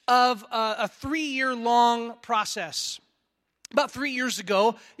of a 3-year-long process. About 3 years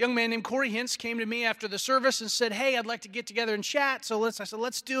ago, a young man named Corey Hintz came to me after the service and said, hey, I'd like to get together and chat. I said,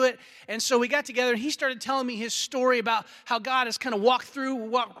 let's do it. And so we got together, and he started telling me his story about how God has kind of walked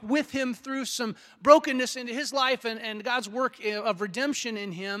with him through some brokenness into his life and God's work of redemption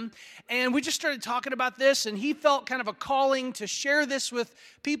in him. And we just started talking about this, and he felt kind of a calling to share this with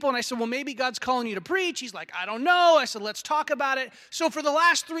people. And I said, well, maybe God's calling you to preach. He's like, I don't know. I said, let's talk about it. So for the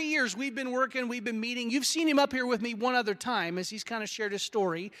last 3 years, we've been working, we've been meeting. You've seen him up here with me one other time as he's kind of shared his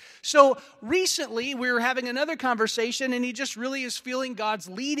story. So recently, we were having another conversation, and he just really is feeling God's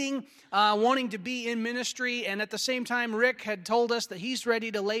leading, wanting to be in ministry. And at the same time, Rick had told us that he's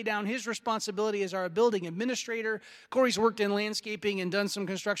ready to lay down his responsibility as our building administrator. Corey's worked in landscaping and done some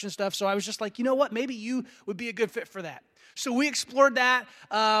construction stuff. So I was just like, you know what? Maybe you would be a good fit for that. So we explored that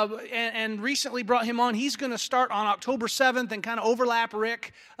and recently brought him on. He's going to start on October 7th and kind of overlap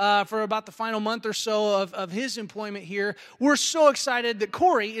Rick for about the final month or so of his employment here. We're so excited that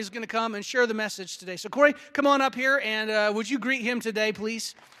Corey is going to come and share the message today. So Corey, come on up here, and would you greet him today,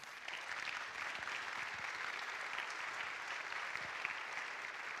 please?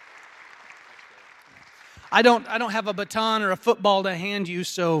 I don't have a baton or a football to hand you,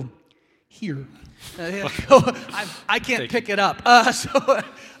 so here. I can't pick it up.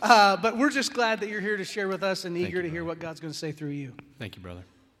 But we're just glad that you're here to share with us and eager to hear what God's going to say through you. Thank you, brother.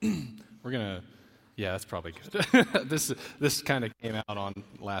 That's probably good. This kind of came out on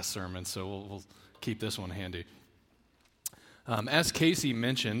last sermon, so we'll keep this one handy. As Casey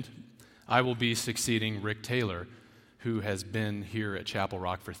mentioned, I will be succeeding Rick Taylor, who has been here at Chapel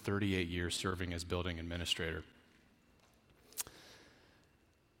Rock for 38 years serving as building administrator.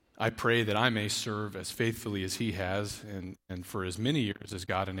 I pray that I may serve as faithfully as he has and for as many years as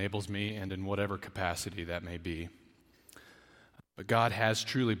God enables me and in whatever capacity that may be. But God has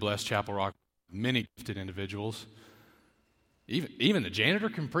truly blessed Chapel Rock with many gifted individuals. Even the janitor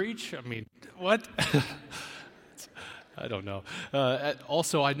can preach? I mean, what? I don't know.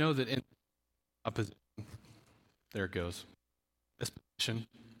 Also, I know that in opposition, there it goes. This position,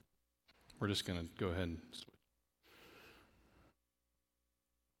 we're just going to go ahead and switch.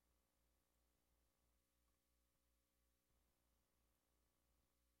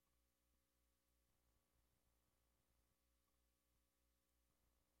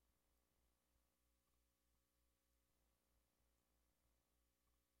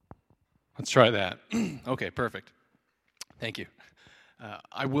 Let's try that. Okay, perfect. Thank you.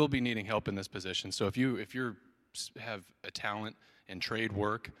 I will be needing help in this position. So if you have a talent in trade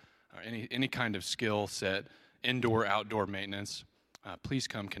work or any kind of skill set, indoor, outdoor maintenance, please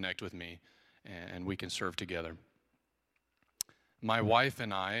come connect with me and we can serve together. My wife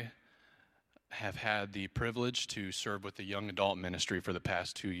and I have had the privilege to serve with the young adult ministry for the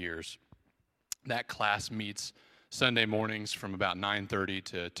past 2 years. That class meets Sunday mornings from about 9:30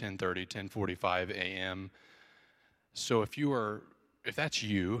 to 10:30, 10:45 a.m. So if that's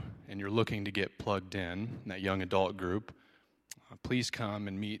you and you're looking to get plugged in that young adult group, please come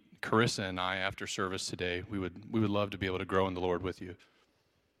and meet Carissa and I after service today. We would love to be able to grow in the Lord with you.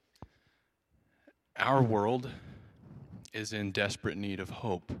 Our world is in desperate need of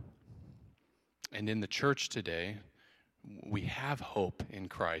hope. And in the church today, we have hope in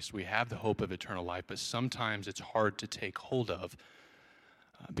Christ. We have the hope of eternal life, but sometimes it's hard to take hold of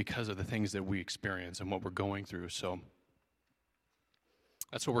because of the things that we experience and what we're going through. So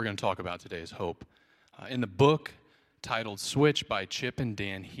that's what we're going to talk about today is hope. In the book titled Switch by Chip and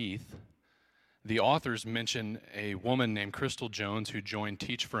Dan Heath, the authors mention a woman named Crystal Jones who joined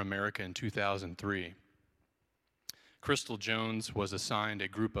Teach for America in 2003. Crystal Jones was assigned a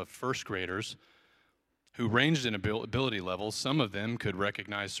group of first graders who ranged in ability levels. Some of them could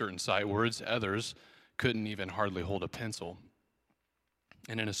recognize certain sight words, others couldn't even hardly hold a pencil.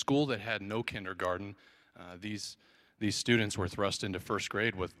 And in a school that had no kindergarten, these students were thrust into first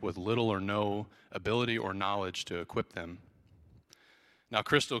grade with little or no ability or knowledge to equip them. Now,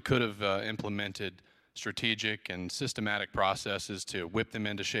 Crystal could have implemented strategic and systematic processes to whip them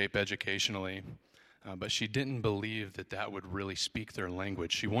into shape educationally, but she didn't believe that would really speak their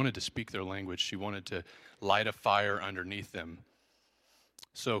language. She wanted to speak their language. She wanted to light a fire underneath them.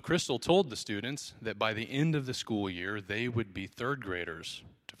 So Crystal told the students that by the end of the school year, they would be third graders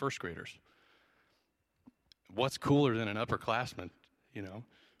to first graders. What's cooler than an upperclassman, you know?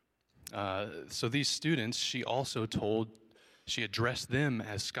 So these students, she addressed them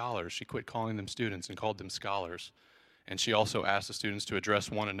as scholars. She quit calling them students and called them scholars. And she also asked the students to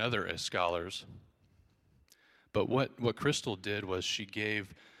address one another as scholars. But what Crystal did was she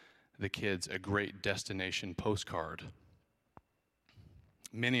gave the kids a great destination postcard.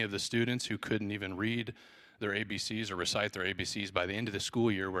 Many of the students who couldn't even read their ABCs or recite their ABCs by the end of the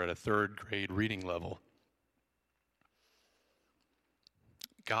school year were at a third grade reading level.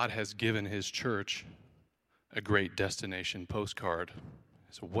 God has given his church a great destination postcard.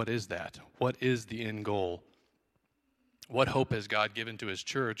 So what is that? What is the end goal? What hope has God given to his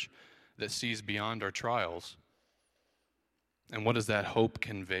church that sees beyond our trials? And what does that hope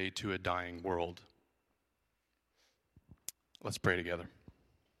convey to a dying world? Let's pray together.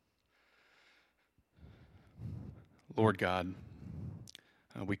 Lord God,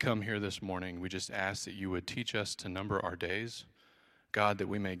 we come here this morning. We just ask that you would teach us to number our days. God, that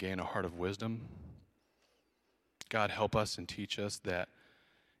we may gain a heart of wisdom. God, help us and teach us that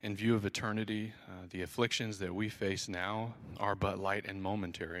in view of eternity, the afflictions that we face now are but light and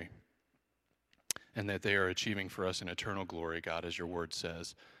momentary, and that they are achieving for us an eternal glory, God, as your word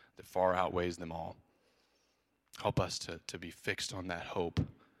says, that far outweighs them all. Help us to be fixed on that hope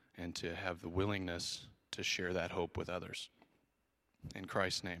and to have the willingness to share that hope with others. In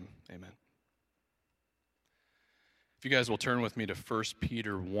Christ's name, amen. If you guys will turn with me to 1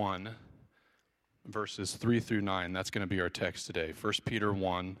 Peter 1, verses 3 through 9. That's going to be our text today. 1 Peter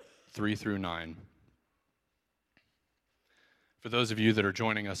 1, 3 through 9. For those of you that are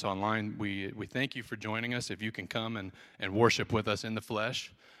joining us online, we thank you for joining us. If you can come and worship with us in the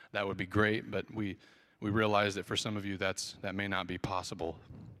flesh, that would be great. But we realize that for some of you that may not be possible.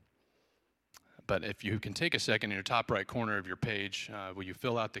 But if you can take a second in your top right corner of your page, will you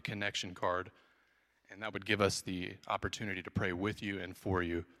fill out the connection card? And that would give us the opportunity to pray with you and for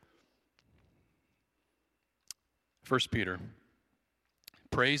you. 1 Peter,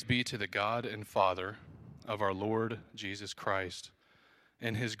 praise be to the God and Father of our Lord Jesus Christ.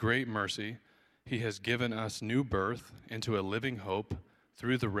 In his great mercy, he has given us new birth into a living hope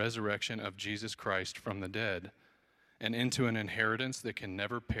through the resurrection of Jesus Christ from the dead, and into an inheritance that can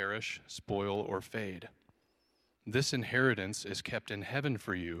never perish, spoil, or fade. This inheritance is kept in heaven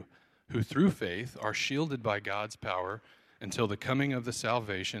for you, who through faith are shielded by God's power until the coming of the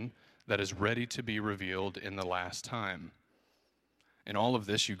salvation that is ready to be revealed in the last time. In all of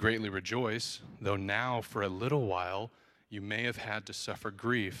this you greatly rejoice, though now for a little while you may have had to suffer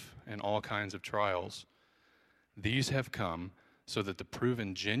grief and all kinds of trials. These have come so that the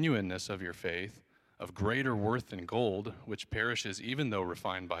proven genuineness of your faith, of greater worth than gold, which perishes even though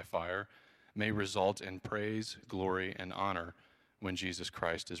refined by fire, may result in praise, glory, and honor when Jesus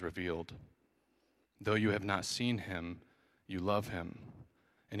Christ is revealed. Though you have not seen him, you love him.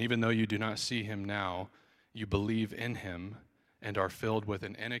 And even though you do not see him now, you believe in him and are filled with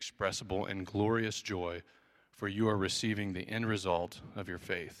an inexpressible and glorious joy, for you are receiving the end result of your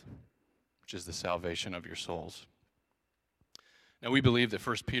faith, which is the salvation of your souls. Now, we believe that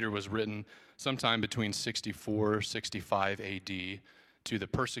 1 Peter was written sometime between 64, 65 AD to the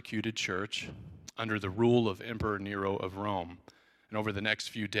persecuted church under the rule of Emperor Nero of Rome. And over the next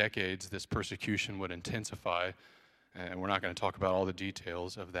few decades, this persecution would intensify. And we're not going to talk about all the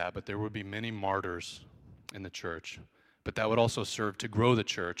details of that, but there would be many martyrs in the church. But that would also serve to grow the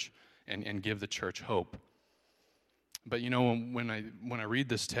church and give the church hope. But you know, when I read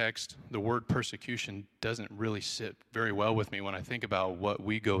this text, the word persecution doesn't really sit very well with me when I think about what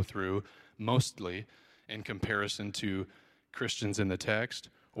we go through mostly in comparison to Christians in the text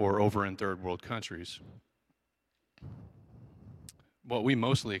or over in third world countries. What we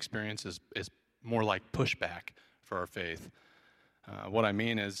mostly experience is more like pushback for our faith. What I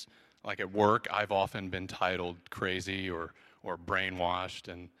mean is, like at work, I've often been titled crazy or brainwashed,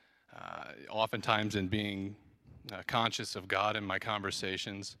 and oftentimes in being conscious of God in my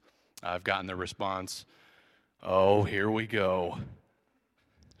conversations, I've gotten the response, "Oh, here we go."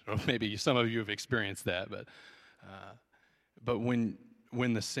 Or maybe some of you have experienced that, but when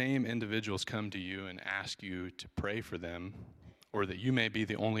the same individuals come to you and ask you to pray for them, or that you may be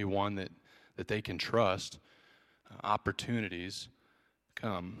the only one that they can trust, opportunities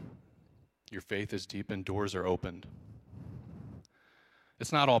come. Your faith is deepened, doors are opened.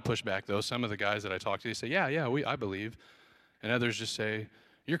 It's not all pushback, though. Some of the guys that I talk to, they say, yeah, I believe. And others just say,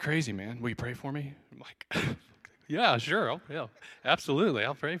 "You're crazy, man. Will you pray for me?" I'm like, yeah, sure. Absolutely.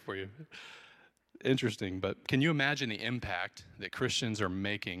 I'll pray for you. Interesting, but can you imagine the impact that Christians are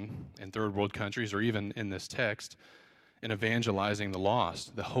making in third world countries, or even in this text, in evangelizing the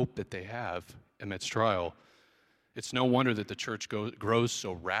lost, the hope that they have amidst trial? It's no wonder that the church grows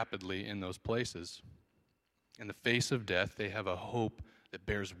so rapidly in those places. In the face of death, they have a hope that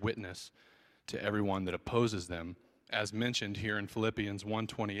bears witness to everyone that opposes them. As mentioned here in Philippians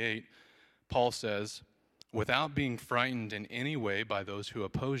 1:28, Paul says, "Without being frightened in any way by those who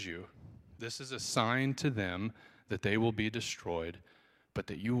oppose you, this is a sign to them that they will be destroyed, but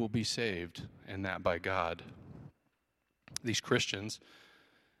that you will be saved, and that by God. These Christians,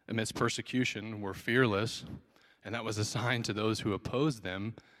 amidst persecution, were fearless, and that was a sign to those who opposed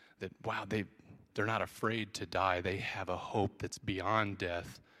them that, wow, they're not afraid to die. They have a hope that's beyond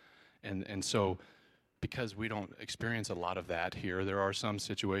death. And so, because we don't experience a lot of that here, there are some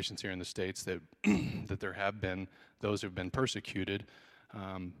situations here in the States that that there have been those who've been persecuted.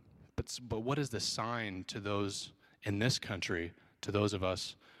 But what is the sign to those in this country, to those of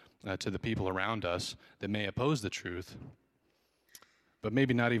us, to the people around us that may oppose the truth, but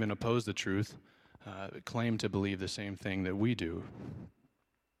maybe not even oppose the truth, claim to believe the same thing that we do?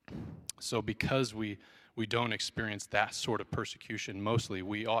 So because we don't experience that sort of persecution mostly,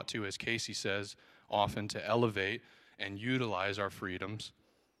 we ought to, as Casey says, often to elevate and utilize our freedoms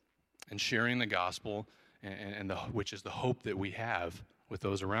and sharing the gospel, which is the hope that we have with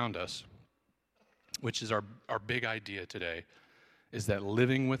those around us, which is our big idea today, is that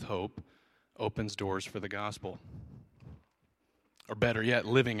living with hope opens doors for the gospel. Or better yet,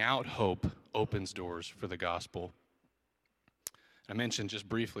 living out hope opens doors for the gospel. I mentioned just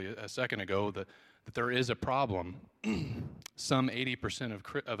briefly a second ago that there is a problem. Some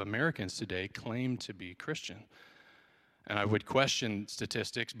 80% of Americans today claim to be Christian. And I would question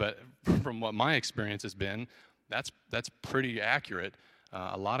statistics, but from what my experience has been, that's pretty accurate.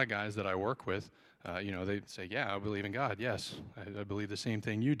 A lot of guys that I work with, they say, yeah, I believe in God. Yes, I believe the same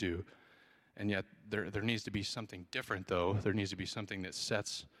thing you do. And yet there needs to be something different, though. There needs to be something that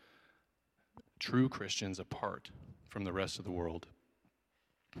sets true Christians apart from the rest of the world.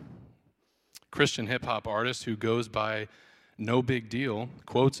 Christian hip-hop artist who goes by No Big Deal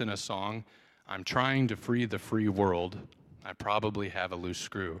quotes in a song, "I'm trying to free the free world. I probably have a loose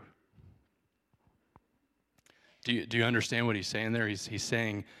screw." Do you understand what he's saying there? He's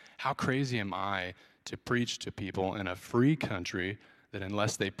saying, how crazy am I to preach to people in a free country that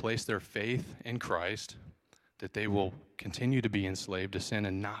unless they place their faith in Christ, that they will continue to be enslaved to sin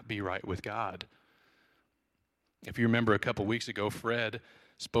and not be right with God? If you remember a couple weeks ago, Fred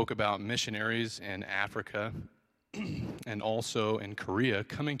spoke about missionaries in Africa and also in Korea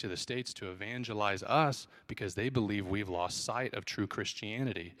coming to the States to evangelize us because they believe we've lost sight of true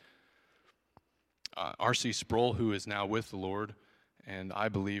Christianity. R.C. Sproul, who is now with the Lord, and I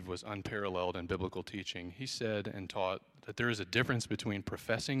believe was unparalleled in biblical teaching, he said and taught that there is a difference between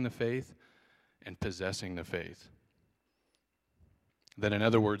professing the faith and possessing the faith. That, in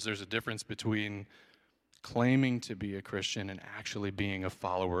other words, there's a difference between claiming to be a Christian and actually being a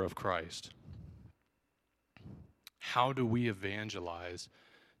follower of Christ. How do we evangelize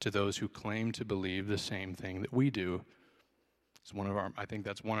to those who claim to believe the same thing that we do? I think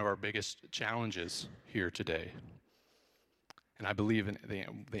that's one of our biggest challenges here today. And I believe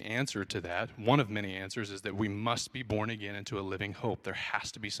the answer to that, one of many answers, is that we must be born again into a living hope. There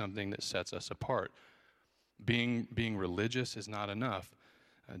has to be something that sets us apart. Being religious is not enough.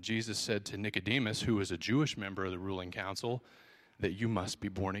 Jesus said to Nicodemus, who was a Jewish member of the ruling council, that you must be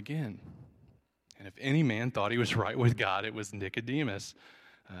born again. And if any man thought he was right with God, it was Nicodemus.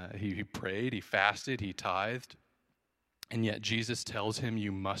 He prayed, he fasted, he tithed, and yet Jesus tells him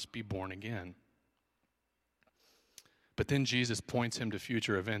you must be born again. But then Jesus points him to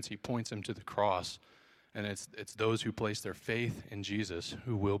future events. He points him to the cross, and it's those who place their faith in Jesus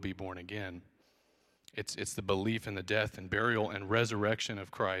who will be born again. It's the belief in the death and burial and resurrection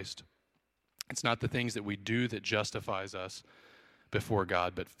of Christ. It's not the things that we do that justifies us before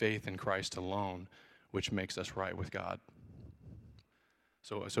God, but faith in Christ alone, which makes us right with God.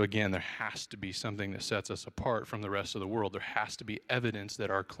 So again, there has to be something that sets us apart from the rest of the world. There has to be evidence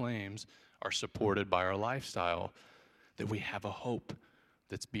that our claims are supported by our lifestyle, that we have a hope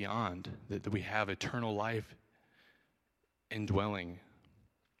that's beyond, that we have eternal life indwelling.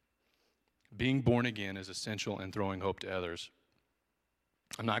 Being born again is essential in throwing hope to others.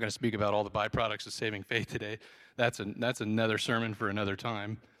 I'm not going to speak about all the byproducts of saving faith today. That's another sermon for another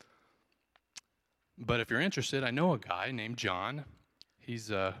time. But if you're interested, I know a guy named John. He's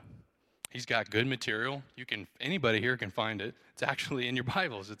got good material. Anybody here can find it. It's actually in your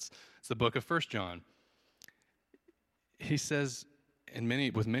Bibles. It's the book of 1 John. He says,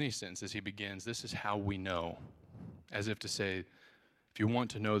 with many sentences, he begins, "This is how we know," as if to say, if you want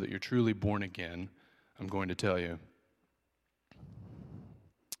to know that you're truly born again, I'm going to tell you.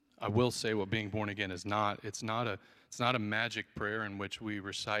 I will say what being born again is not. It's not a magic prayer in which we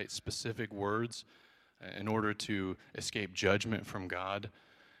recite specific words in order to escape judgment from God,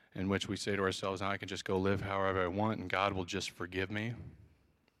 in which we say to ourselves, now I can just go live however I want and God will just forgive me.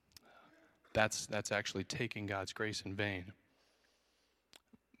 That's actually taking God's grace in vain.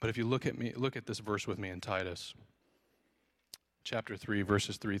 But if you look at this verse with me in Titus. chapter 3,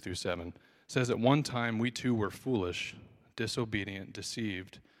 verses 3 through 7, says, "At one time we too were foolish, disobedient,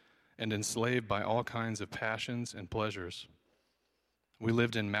 deceived, and enslaved by all kinds of passions and pleasures. We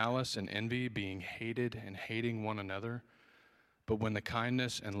lived in malice and envy, being hated and hating one another. But when the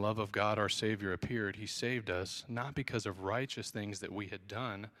kindness and love of God our Savior appeared, he saved us, not because of righteous things that we had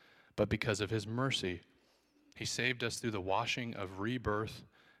done, but because of his mercy. He saved us through the washing of rebirth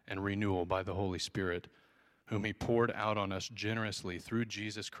and renewal by the Holy Spirit, whom he poured out on us generously through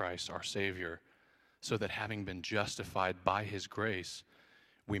Jesus Christ our Savior, so that having been justified by his grace,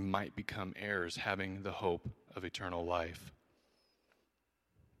 we might become heirs, having the hope of eternal life."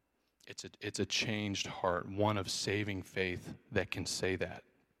 It's a changed heart, one of saving faith that can say that.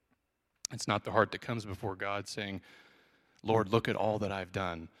 It's not the heart that comes before God saying, "Lord, look at all that I've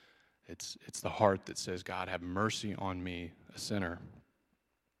done." It's the heart that says, "God, have mercy on me, a sinner."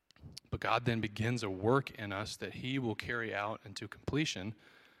 But God then begins a work in us that he will carry out into completion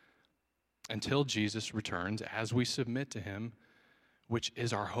until Jesus returns as we submit to him, which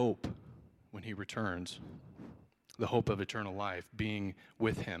is our hope when he returns. The hope of eternal life, being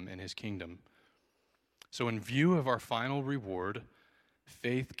with him in his kingdom. So in view of our final reward,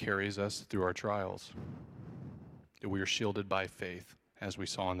 faith carries us through our trials. That we are shielded by faith, as we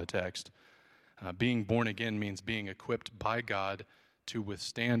saw in the text. Being born again means being equipped by God to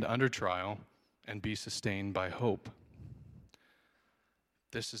withstand under trial and be sustained by hope.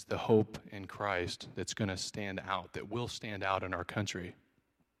 This is the hope in Christ that's going to stand out, that will stand out in our country.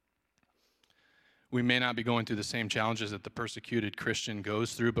 We may not be going through the same challenges that the persecuted Christian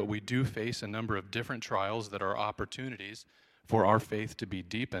goes through, but we do face a number of different trials that are opportunities for our faith to be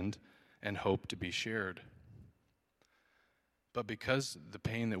deepened and hope to be shared. But because the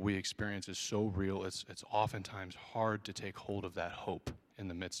pain that we experience is so real, it's oftentimes hard to take hold of that hope in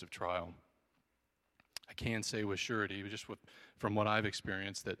the midst of trial. I can say with surety, from what I've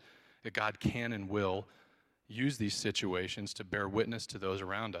experienced, that God can and will use these situations to bear witness to those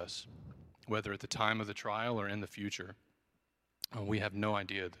around us, whether at the time of the trial or in the future. We have no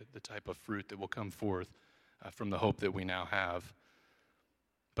idea the type of fruit that will come forth from the hope that we now have.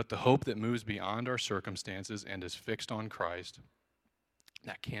 But the hope that moves beyond our circumstances and is fixed on Christ,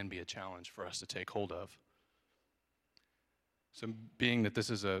 that can be a challenge for us to take hold of. So being that this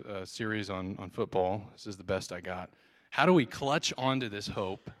is a series on football, this is the best I got. How do we clutch onto this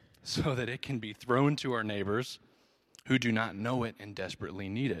hope so that it can be thrown to our neighbors who do not know it and desperately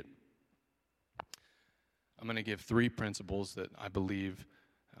need it? I'm going to give 3 principles that I believe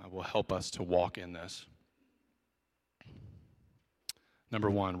will help us to walk in this. Number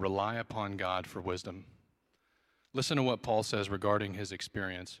 1, rely upon God for wisdom. Listen to what Paul says regarding his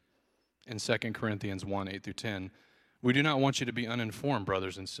experience in 2 Corinthians 1, 8 through 10. "We do not want you to be uninformed,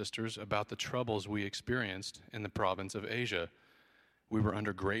 brothers and sisters, about the troubles we experienced in the province of Asia. We were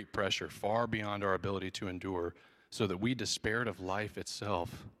under great pressure, far beyond our ability to endure, so that we despaired of life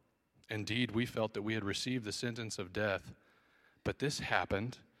itself. Indeed, we felt that we had received the sentence of death. But this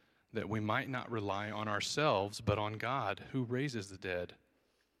happened that we might not rely on ourselves, but on God, who raises the dead.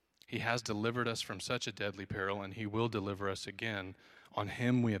 He has delivered us from such a deadly peril, and he will deliver us again. On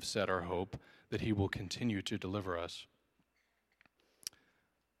him we have set our hope, that he will continue to deliver us."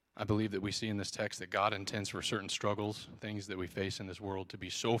 I believe that we see in this text that God intends for certain struggles, things that we face in this world, to be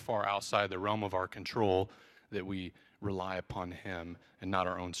so far outside the realm of our control that we rely upon him and not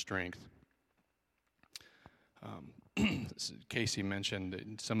our own strength. Casey mentioned,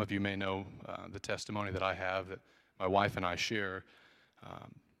 that some of you may know the testimony that I have that my wife and I share.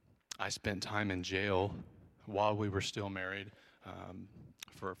 I spent time in jail while we were still married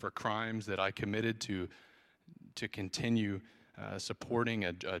for crimes that I committed to continue supporting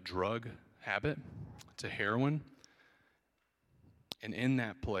a drug habit, to heroin. And in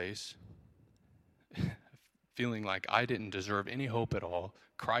that place, feeling like I didn't deserve any hope at all,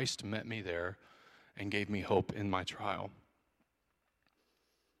 Christ met me there and gave me hope in my trial.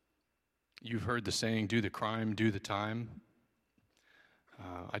 You've heard the saying, do the crime, do the time.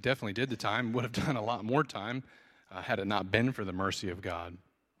 I definitely did the time, would have done a lot more time had it not been for the mercy of God.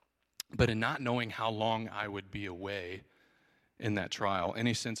 But in not knowing how long I would be away in that trial,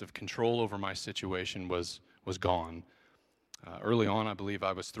 any sense of control over my situation was gone. Early on, I believe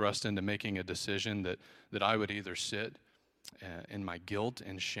I was thrust into making a decision that I would either sit in my guilt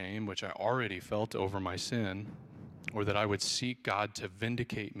and shame, which I already felt over my sin, or that I would seek God to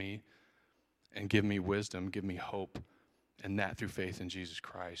vindicate me and give me wisdom, give me hope, and that through faith in Jesus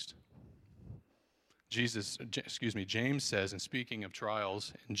Christ. James says, in speaking of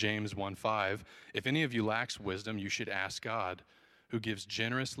trials in James 1:5, if any of you lacks wisdom, you should ask God, who gives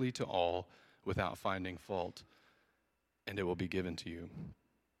generously to all without finding fault. and it will be given to you.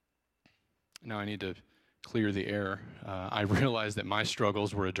 Now I need to clear the air. I realize that my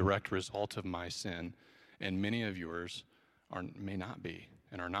struggles were a direct result of my sin, and many of yours may not be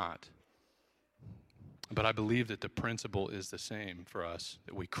and are not. But I believe that the principle is the same for us,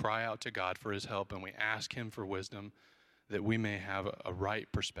 that we cry out to God for his help and we ask him for wisdom, that we may have a right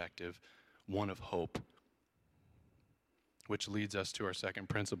perspective, one of hope, which leads us to our second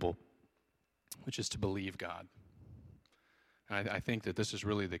principle, which is to believe God. And I think that this is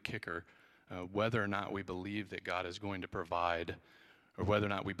really the kicker. Whether or not we believe that God is going to provide, or whether or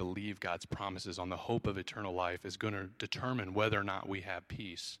not we believe God's promises on the hope of eternal life is going to determine whether or not we have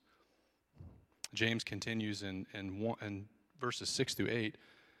peace. James continues in verses 6 through 8,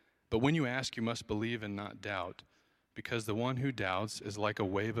 "But when you ask, you must believe and not doubt, because the one who doubts is like a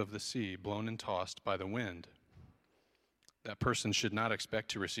wave of the sea, blown and tossed by the wind. That person should not expect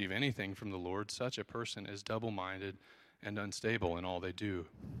to receive anything from the Lord. Such a person is double-minded and unstable in all they do."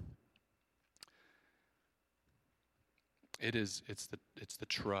 It's the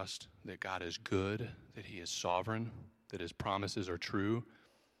trust that God is good, that he is sovereign, that his promises are true.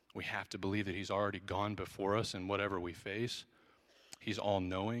 We have to believe that he's already gone before us in whatever we face. He's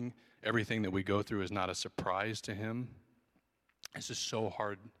all-knowing. Everything that we go through is not a surprise to him. It's just so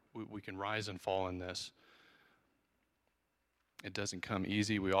hard. We can rise and fall in this. It doesn't come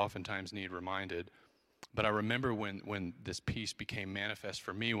easy. We oftentimes need reminded. But I remember when this peace became manifest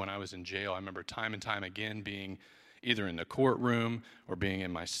for me when I was in jail. I remember time and time again being either in the courtroom or being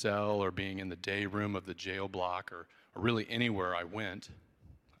in my cell or being in the day room of the jail block or really anywhere I went.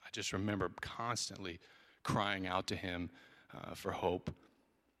 I just remember constantly crying out to him for hope.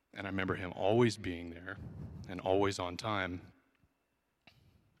 And I remember him always being there and always on time.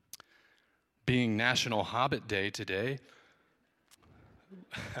 Being National Hobbit Day today,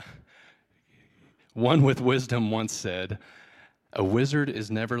 one with wisdom once said, "A wizard is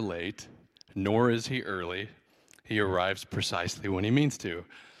never late, nor is he early. He arrives precisely when he means to."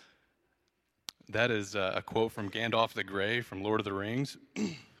 That is a quote from Gandalf the Grey from Lord of the Rings.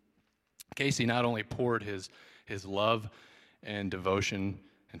 Casey not only poured his love and devotion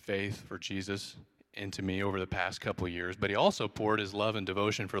and faith for Jesus into me over the past couple of years, but he also poured his love and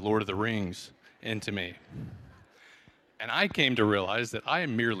devotion for Lord of the Rings into me. And I came to realize that I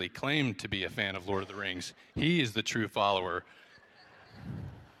merely claimed to be a fan of Lord of the Rings. He is the true follower.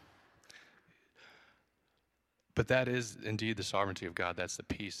 But that is indeed the sovereignty of God. That's the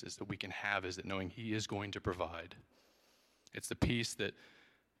peace is that we can have, is that knowing he is going to provide. It's the peace that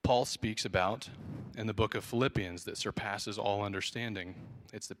Paul speaks about in the book of Philippians that surpasses all understanding.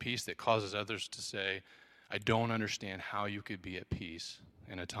 It's the peace that causes others to say, "I don't understand how you could be at peace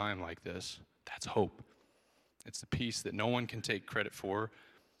in a time like this." That's hope. It's the peace that no one can take credit for.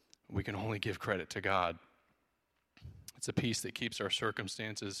 We can only give credit to God. It's a peace that keeps our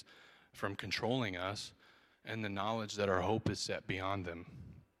circumstances from controlling us and the knowledge that our hope is set beyond them.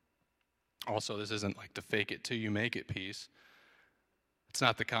 Also, this isn't like the fake it till you make it peace. It's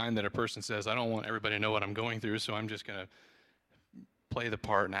not the kind that a person says, "I don't want everybody to know what I'm going through, so I'm just going to play the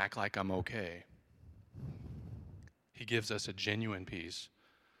part and act like I'm okay." He gives us a genuine peace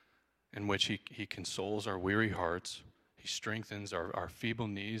in which he consoles our weary hearts. He strengthens our feeble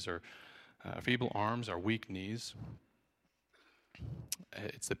knees, our feeble arms, our weak knees.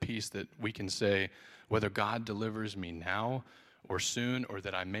 It's the peace that we can say, whether God delivers me now or soon, or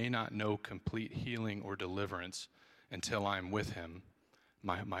that I may not know complete healing or deliverance until I'm with him,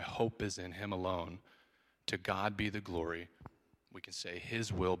 my hope is in him alone. To God be the glory. We can say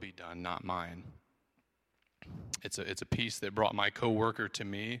his will be done, not mine. It's a peace that brought my coworker to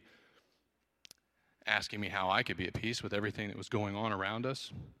me, asking me how I could be at peace with everything that was going on around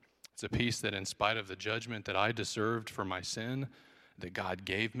us. It's a peace that in spite of the judgment that I deserved for my sin, that God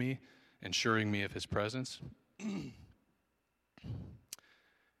gave me, ensuring me of his presence.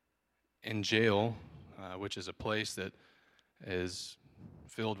 In jail, which is a place that is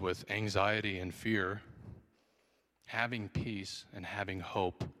filled with anxiety and fear, having peace and having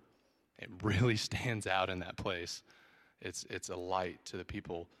hope, it really stands out in that place. It's a light to the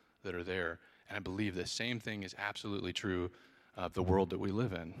people that are there. And I believe the same thing is absolutely true of the world that we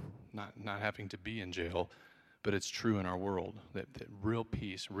live in. Not having to be in jail, but it's true in our world that real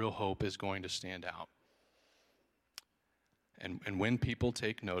peace, real hope is going to stand out. And when people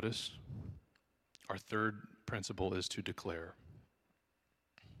take notice, our third principle is to declare.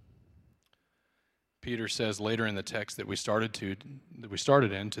 Peter says later in the text that we started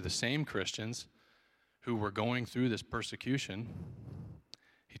in to the same Christians who were going through this persecution,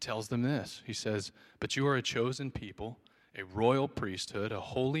 he tells them this. He says, "But you are a chosen people, a royal priesthood, a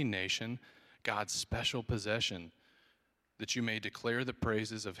holy nation, God's special possession, that you may declare the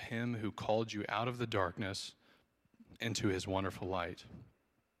praises of him who called you out of the darkness into his wonderful light.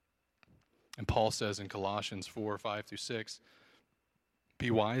 And Paul says in Colossians 4:5-6, be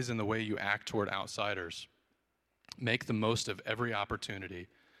wise in the way you act toward outsiders. Make the most of every opportunity.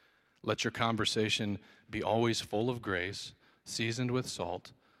 Let your conversation be always full of grace, seasoned with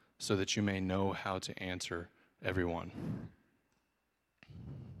salt, so that you may know how to answer everyone.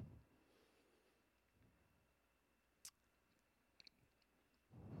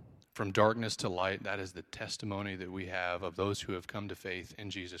 From darkness to light, that is the testimony that we have of those who have come to faith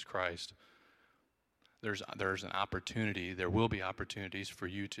in Jesus Christ. There's an opportunity, there will be opportunities for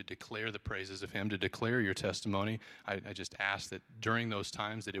you to declare the praises of him, to declare your testimony. I just ask that during those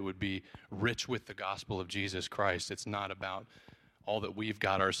times that it would be rich with the gospel of Jesus Christ. It's not about all that we've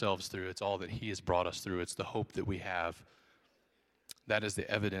got ourselves through. It's all that he has brought us through. It's the hope that we have. That is the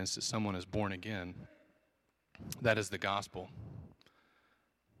evidence that someone is born again. That is the gospel.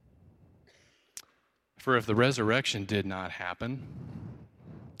 For if the resurrection did not happen,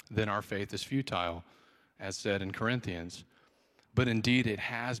 then our faith is futile, as said in Corinthians. But indeed it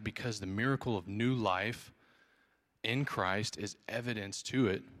has, because the miracle of new life in Christ is evidence to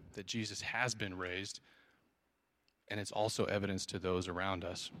it that Jesus has been raised, and it's also evidence to those around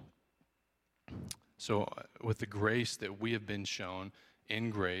us. So with the grace that we have been shown in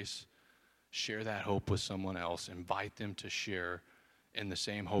grace, share that hope with someone else. Invite them to share in the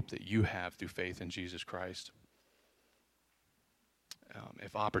same hope that you have through faith in Jesus Christ.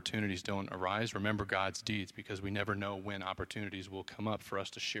 If opportunities don't arise, remember God's deeds, because we never know when opportunities will come up for us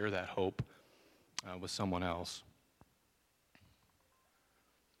to share that hope with someone else.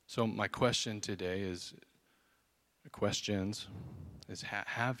 So my question today is,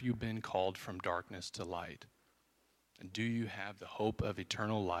 have you been called from darkness to light? And do you have the hope of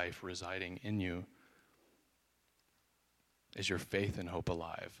eternal life residing in you? Is your faith and hope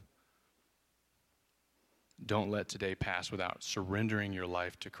alive? Don't let today pass without surrendering your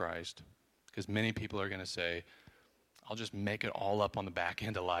life to Christ, because many people are going to say, I'll just make it all up on the back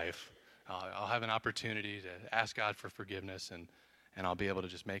end of life. I'll have an opportunity to ask God for forgiveness, and I'll be able to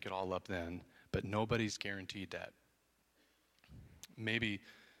just make it all up then. But nobody's guaranteed that. Maybe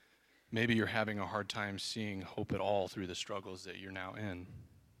you're having a hard time seeing hope at all through the struggles that you're now in.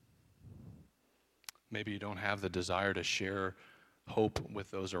 Maybe you don't have the desire to share hope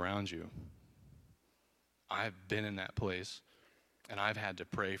with those around you. I've been in that place, and I've had to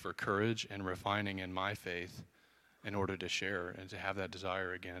pray for courage and refining in my faith in order to share and to have that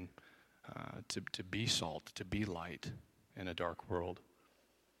desire again, to be salt, to be light in a dark world.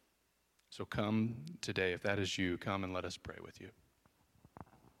 So come today, if that is you, come and let us pray with you.